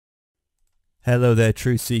Hello there,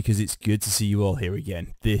 truth seekers. It's good to see you all here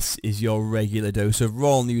again. This is your regular dose of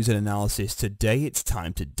royal news and analysis. Today it's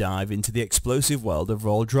time to dive into the explosive world of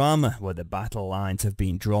royal drama, where the battle lines have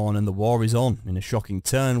been drawn and the war is on. In a shocking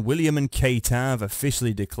turn, William and Kate have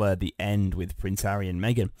officially declared the end with Prince Harry and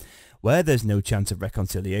Meghan. Where there's no chance of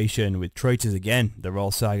reconciliation with traitors again, the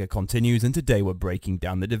royal saga continues, and today we're breaking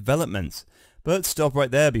down the developments. But stop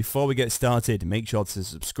right there before we get started. Make sure to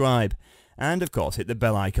subscribe and of course hit the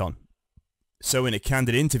bell icon. So in a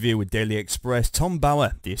candid interview with Daily Express, Tom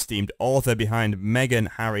Bower, the esteemed author behind Meghan,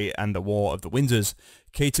 Harry and the War of the Windsors,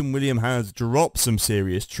 Kate and William has dropped some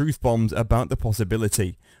serious truth bombs about the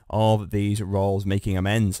possibility of these royals making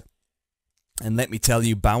amends. And let me tell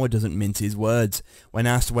you, Bower doesn't mince his words. When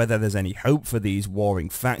asked whether there's any hope for these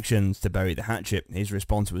warring factions to bury the hatchet, his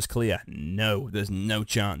response was clear: no, there's no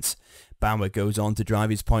chance. Bower goes on to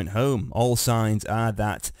drive his point home. All signs are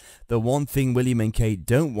that the one thing William and Kate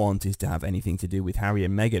don't want is to have anything to do with Harry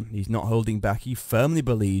and Meghan. He's not holding back. He firmly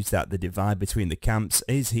believes that the divide between the camps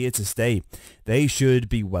is here to stay. They should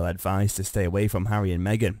be well advised to stay away from Harry and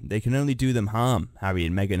Meghan. They can only do them harm. Harry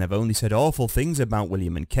and Meghan have only said awful things about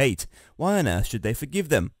William and Kate. Why on earth should they forgive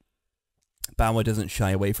them? Bower doesn't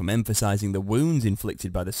shy away from emphasising the wounds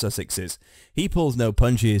inflicted by the Sussexes. He pulls no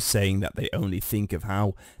punches, saying that they only think of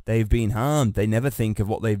how they've been harmed. They never think of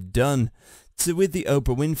what they've done. With the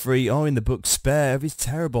Oprah Winfrey or in the book Spare of his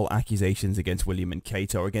terrible accusations against William and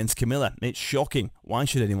Kate or against Camilla. It's shocking. Why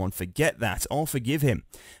should anyone forget that or forgive him?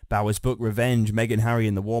 Bower's book Revenge, Meghan, Harry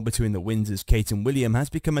and the War Between the Windsors, Kate and William has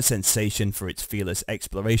become a sensation for its fearless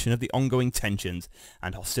exploration of the ongoing tensions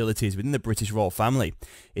and hostilities within the British royal family.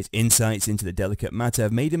 Its insights into the delicate matter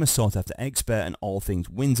have made him a sought-after expert in all things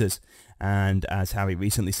Windsors. And as Harry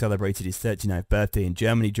recently celebrated his 39th birthday in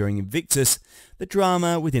Germany during Invictus, the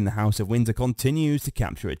drama within the House of Windsor continues to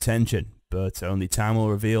capture attention. But only time will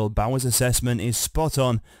reveal Bower's assessment is spot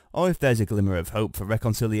on, or if there's a glimmer of hope for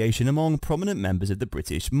reconciliation among prominent members of the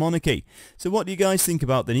British monarchy. So what do you guys think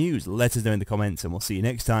about the news? Let us know in the comments, and we'll see you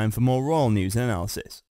next time for more royal news and analysis.